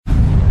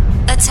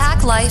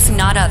Attack Life,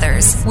 Not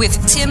Others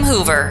with Tim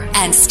Hoover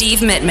and Steve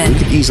Mittman. We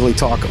could easily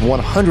talk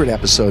 100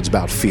 episodes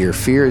about fear.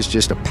 Fear is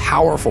just a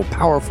powerful,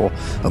 powerful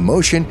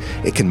emotion.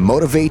 It can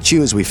motivate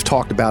you, as we've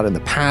talked about in the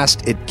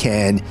past. It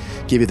can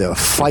give you the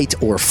fight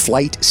or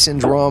flight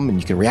syndrome, and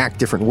you can react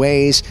different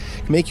ways.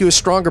 It can make you a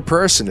stronger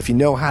person if you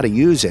know how to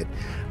use it.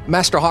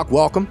 Master Hawk,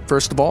 welcome,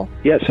 first of all.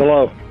 Yes,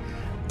 hello.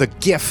 The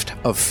Gift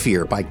of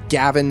Fear by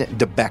Gavin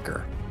de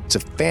Becker.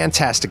 It's a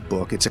fantastic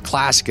book. It's a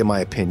classic, in my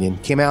opinion.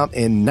 Came out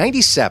in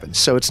 97,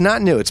 so it's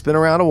not new. It's been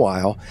around a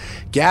while.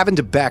 Gavin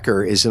de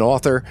Becker is an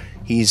author.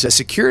 He's a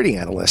security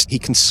analyst. He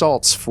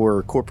consults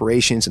for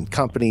corporations and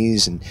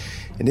companies and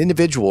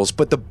individuals.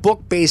 But the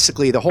book,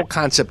 basically, the whole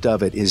concept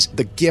of it is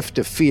the gift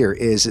of fear.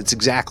 It's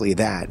exactly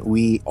that.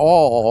 We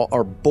all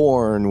are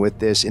born with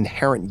this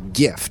inherent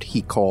gift,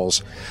 he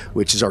calls,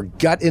 which is our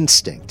gut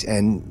instinct.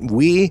 And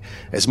we,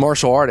 as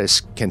martial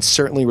artists, can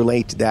certainly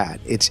relate to that.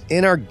 It's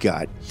in our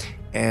gut.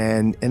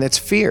 And it's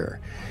fear.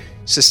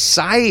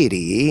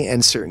 Society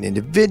and certain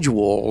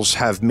individuals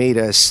have made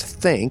us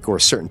think, or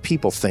certain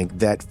people think,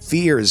 that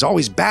fear is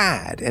always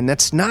bad. And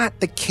that's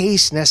not the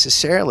case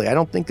necessarily. I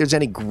don't think there's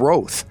any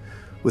growth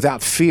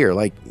without fear.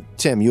 Like,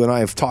 Tim, you and I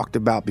have talked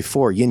about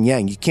before, yin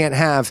yang. You can't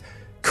have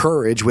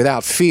courage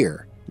without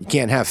fear. You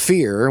can't have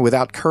fear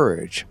without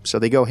courage. So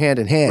they go hand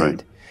in hand.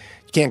 Right.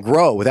 You can't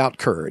grow without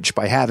courage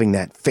by having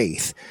that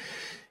faith.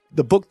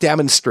 The book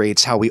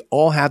demonstrates how we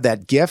all have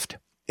that gift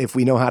if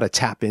we know how to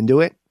tap into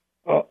it.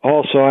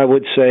 Also, I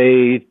would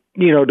say,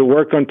 to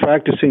work on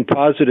practicing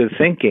positive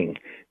thinking.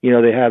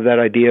 They have that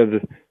idea of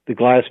the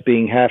glass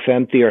being half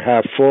empty or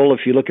half full.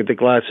 If you look at the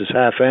glass as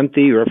half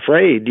empty, you're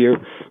afraid.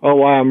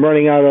 I'm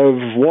running out of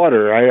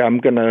water. I'm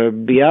going to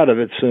be out of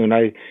it soon.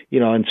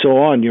 And so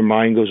on. Your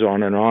mind goes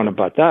on and on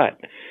about that.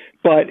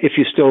 But if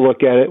you still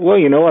look at it, well,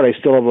 you know what? I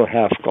still have a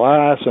half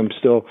glass. I'm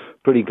still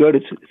pretty good.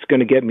 It's going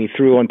to get me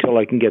through until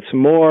I can get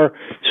some more.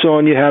 So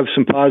when you have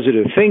some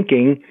positive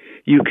thinking,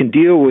 you can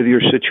deal with your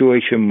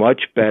situation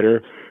much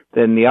better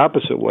than the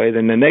opposite way,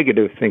 than the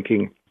negative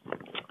thinking.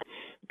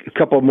 A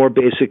couple more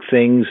basic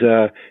things,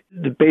 the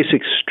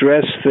basic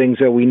stress things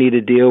that we need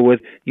to deal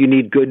with. You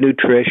need good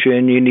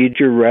nutrition. You need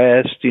your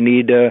rest. You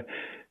need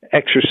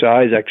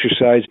exercise.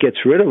 Exercise gets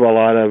rid of a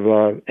lot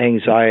of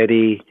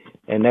anxiety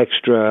and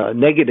extra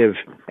negative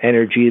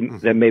energy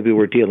that maybe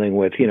we're dealing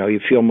with. You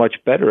feel much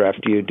better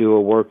after you do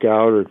a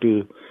workout or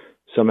do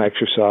some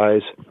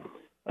exercise.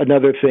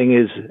 Another thing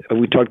is,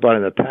 we talked about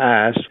in the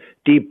past,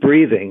 deep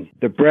breathing.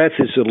 The breath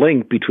is the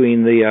link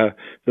between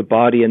the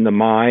body and the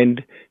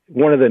mind.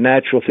 One of the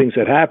natural things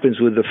that happens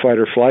with the fight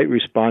or flight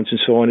response and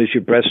so on is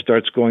your breath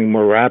starts going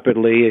more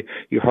rapidly,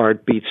 your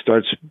heartbeat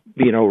starts,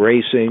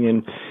 racing,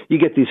 and you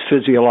get these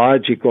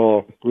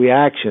physiological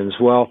reactions.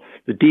 Well,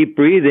 the deep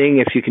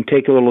breathing, if you can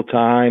take a little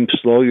time,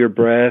 slow your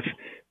breath,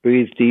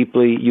 breathe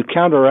deeply, you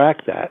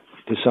counteract that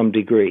to some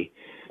degree.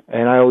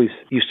 And I always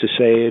used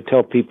to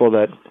tell people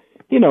that,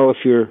 if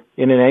you're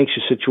in an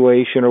anxious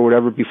situation or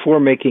whatever, before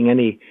making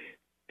any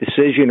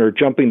decision or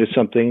jumping to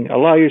something,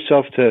 allow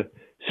yourself to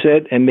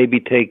sit and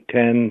maybe take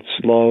 10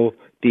 slow,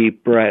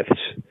 deep breaths.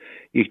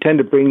 You tend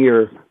to bring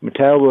your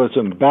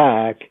metabolism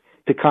back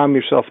to calm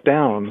yourself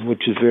down,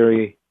 which is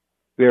very,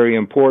 very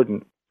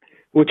important.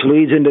 Which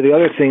leads into the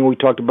other thing we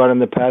talked about in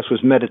the past was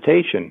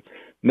meditation.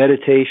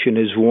 Meditation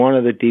is one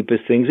of the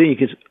deepest things, and you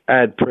can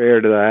add prayer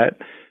to that,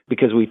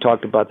 because we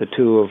talked about the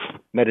two of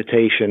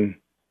meditation,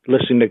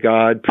 listening to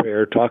God,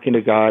 prayer, talking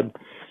to God.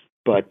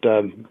 But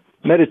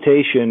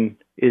meditation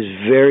is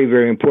very,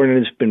 very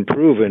important. It's been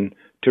proven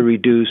to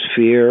reduce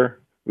fear,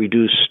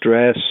 reduce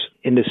stress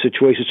in the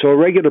situation. So a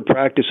regular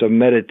practice of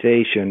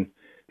meditation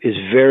is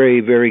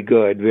very, very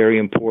good, very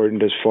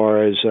important as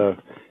far as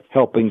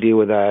helping deal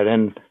with that.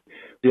 And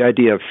the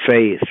idea of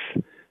faith,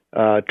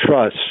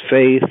 trust,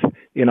 faith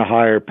in a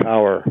higher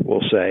power,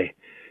 we'll say.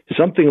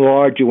 Something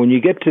larger. When you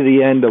get to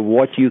the end of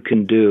what you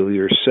can do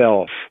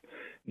yourself,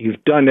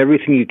 you've done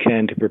everything you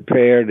can to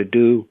prepare to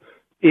do,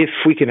 if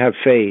we can have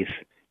faith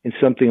in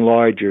something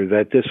larger,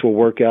 that this will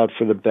work out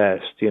for the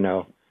best,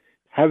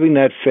 Having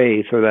that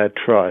faith or that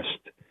trust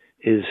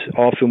is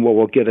often what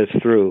will get us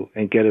through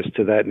and get us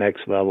to that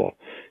next level.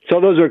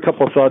 So those are a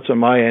couple of thoughts on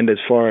my end as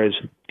far as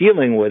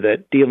dealing with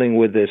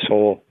this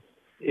whole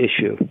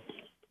issue.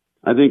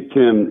 I think,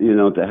 Tim,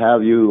 to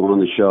have you on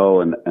the show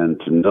and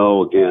to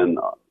know, again,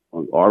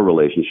 our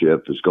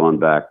relationship has gone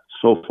back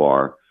so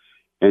far.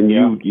 And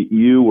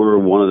you were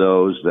one of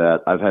those that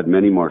I've had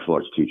many martial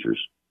arts teachers,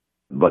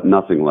 but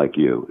nothing like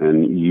you.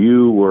 And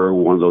you were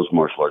one of those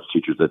martial arts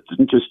teachers that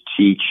didn't just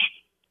teach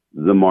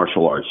the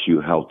martial arts.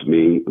 You helped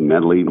me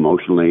mentally,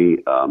 emotionally,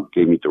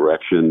 gave me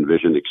direction,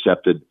 vision,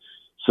 accepted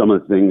some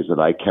of the things that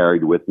I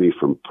carried with me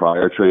from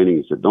prior training.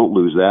 You said, don't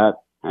lose that.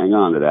 Hang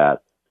on to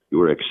that. You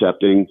were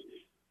accepting.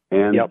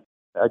 And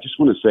I just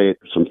want to say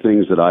some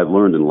things that I've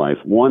learned in life.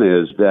 One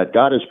is that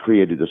God has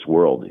created this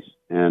world.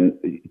 And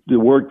the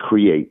word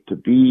create, to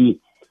be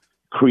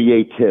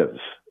creative.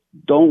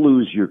 Don't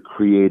lose your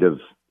creative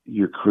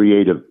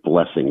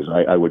blessings.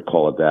 I would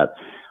call it that.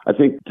 I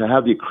think to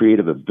have the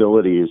creative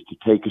ability is to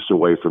take us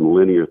away from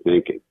linear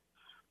thinking.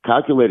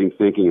 calculating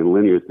thinking and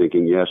linear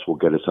thinking, yes, will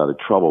get us out of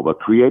trouble, but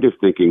creative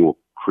thinking will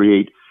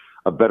create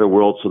a better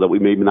world so that we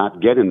may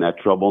not get in that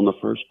trouble in the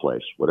first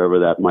place, whatever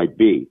that might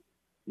be.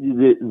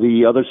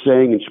 The other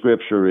saying in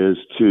Scripture is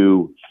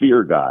to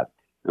fear God.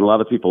 And a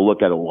lot of people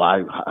look at it,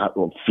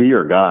 well,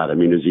 fear God. I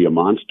mean, is he a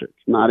monster?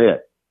 It's not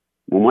it.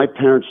 When my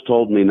parents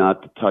told me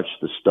not to touch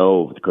the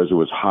stove because it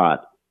was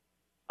hot,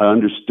 I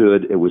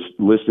understood it was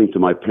listening to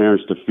my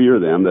parents to fear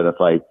them, that if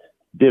I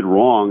did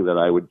wrong, that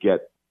I would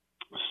get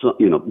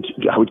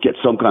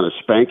some kind of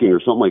spanking or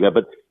something like that.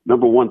 But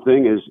number one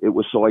thing is it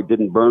was so I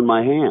didn't burn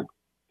my hand.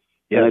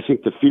 Yeah. And I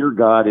think to fear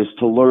God is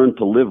to learn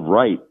to live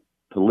right,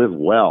 to live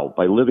well.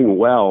 By living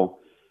well,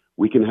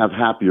 we can have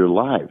happier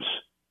lives.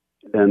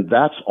 And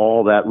that's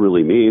all that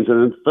really means.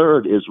 And then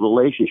third is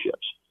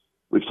relationships.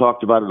 We've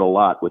talked about it a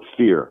lot with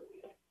fear.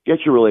 Get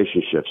your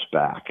relationships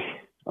back.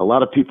 A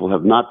lot of people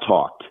have not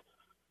talked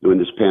during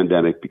this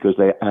pandemic because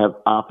they have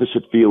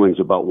opposite feelings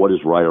about what is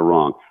right or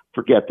wrong.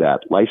 Forget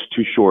that. Life's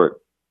too short.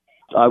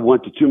 I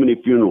went to too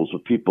many funerals where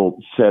people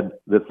said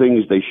the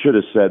things they should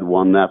have said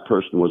when that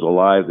person was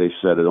alive. They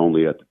said it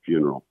only at the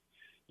funeral.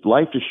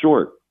 Life is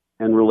short,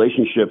 and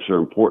relationships are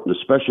important,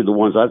 especially the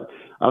ones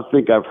I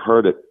think I've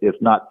heard it, if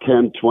not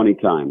 10, 20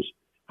 times.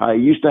 I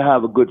used to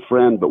have a good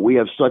friend, but we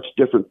have such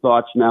different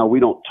thoughts now, we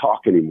don't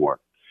talk anymore.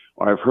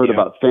 Or I've heard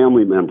about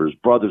family members,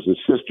 brothers and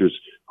sisters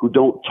who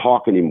don't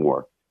talk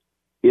anymore.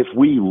 If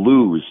we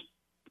lose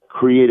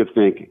creative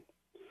thinking,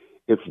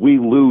 if we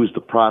lose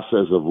the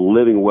process of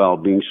living well,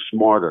 being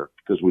smarter,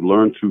 because we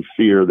learn through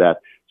fear that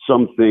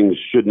some things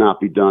should not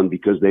be done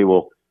because they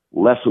will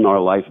lessen our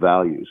life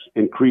values,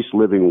 increase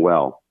living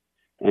well,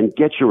 and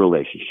get your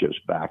relationships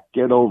back.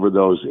 Get over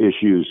those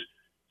issues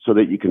so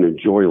that you can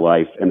enjoy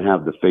life and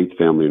have the faith,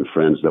 family, and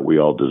friends that we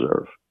all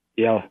deserve.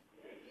 Yeah,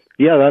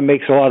 that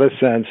makes a lot of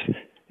sense.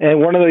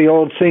 And one of the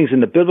old things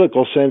in the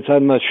biblical sense,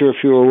 I'm not sure if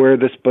you were aware of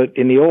this, but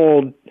in the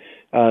old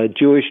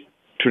Jewish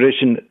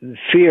tradition,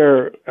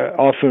 fear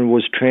often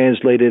was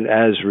translated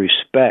as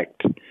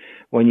respect.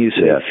 When you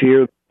say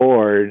fear the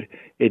Lord,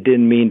 it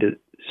didn't mean to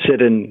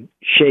sit and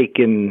shake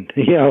in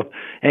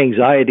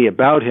anxiety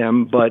about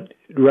him, but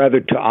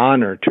rather to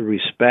honor, to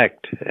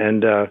respect,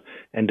 and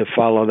to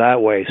follow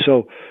that way.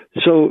 So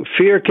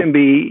fear can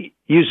be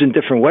used in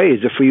different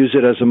ways. If we use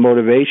it as a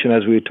motivation,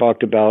 as we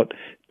talked about,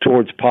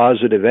 towards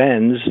positive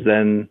ends,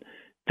 then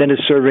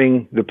it's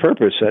serving the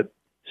purpose that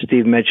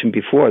Steve mentioned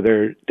before.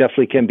 There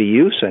definitely can be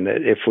use in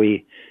it if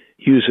we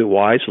use it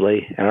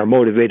wisely and are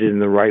motivated in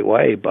the right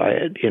way by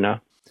it, Yeah,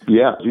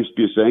 there used to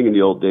be a saying in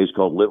the old days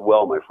called "Live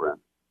well, my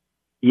friend."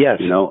 Yes.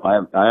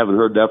 I haven't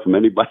heard that from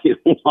anybody in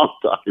a long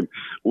time.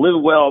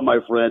 Live well, my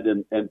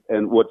friend,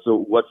 and what's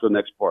the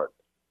next part?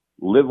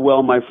 Live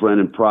well, my friend,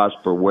 and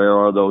prosper. Where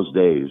are those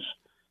days?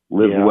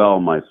 Live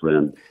well, my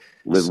friend.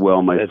 Live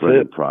well, my friend,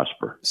 and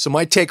prosper. So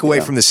my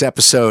takeaway from this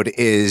episode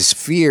is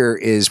fear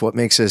is what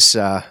makes us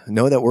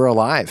know that we're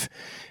alive.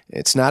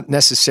 It's not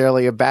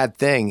necessarily a bad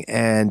thing.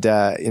 And,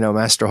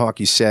 Master Hawk,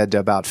 you said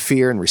about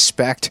fear and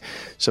respect.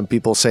 Some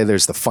people say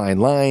there's the fine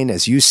line,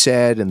 as you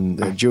said, in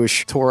the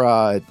Jewish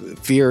Torah,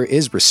 fear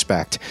is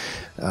respect.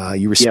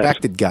 You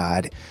respected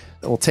God.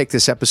 We'll take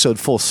this episode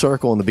full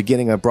circle. In the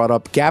beginning, I brought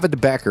up Gavin de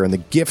Becker and the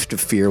gift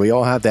of fear. We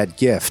all have that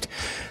gift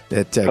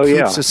that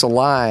keeps us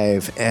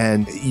alive.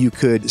 And you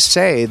could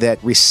say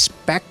that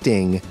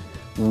respecting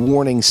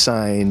warning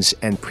signs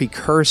and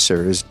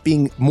precursors,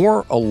 being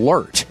more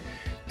alert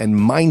and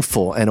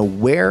mindful and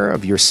aware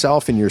of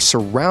yourself and your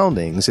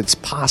surroundings, it's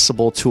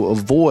possible to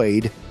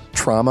avoid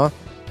trauma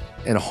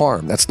and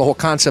harm. That's the whole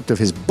concept of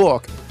his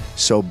book.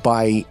 So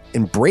by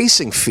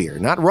embracing fear,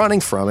 not running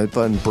from it,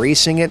 but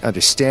embracing it,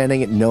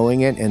 understanding it,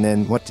 knowing it, and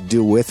then what to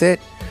do with it,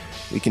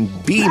 we can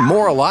be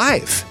more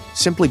alive.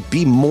 Simply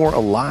be more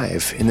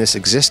alive in this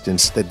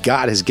existence that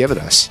God has given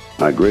us.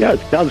 I agree. Yeah,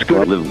 sounds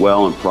good. Live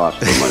well and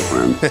prosper, my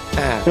friend.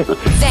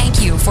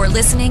 Thank you for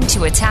listening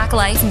to Attack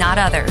Life, Not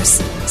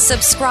Others.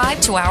 Subscribe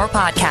to our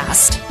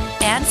podcast.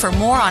 And for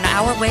more on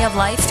our way of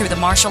life through the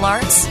martial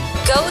arts,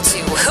 go to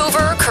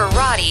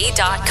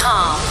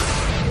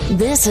hooverkarate.com.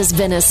 This has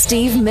been a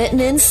Steve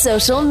Mittinen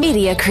social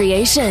media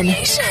creation.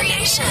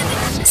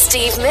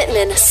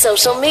 SteveMittinen,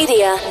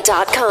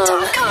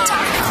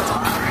 socialmedia.com.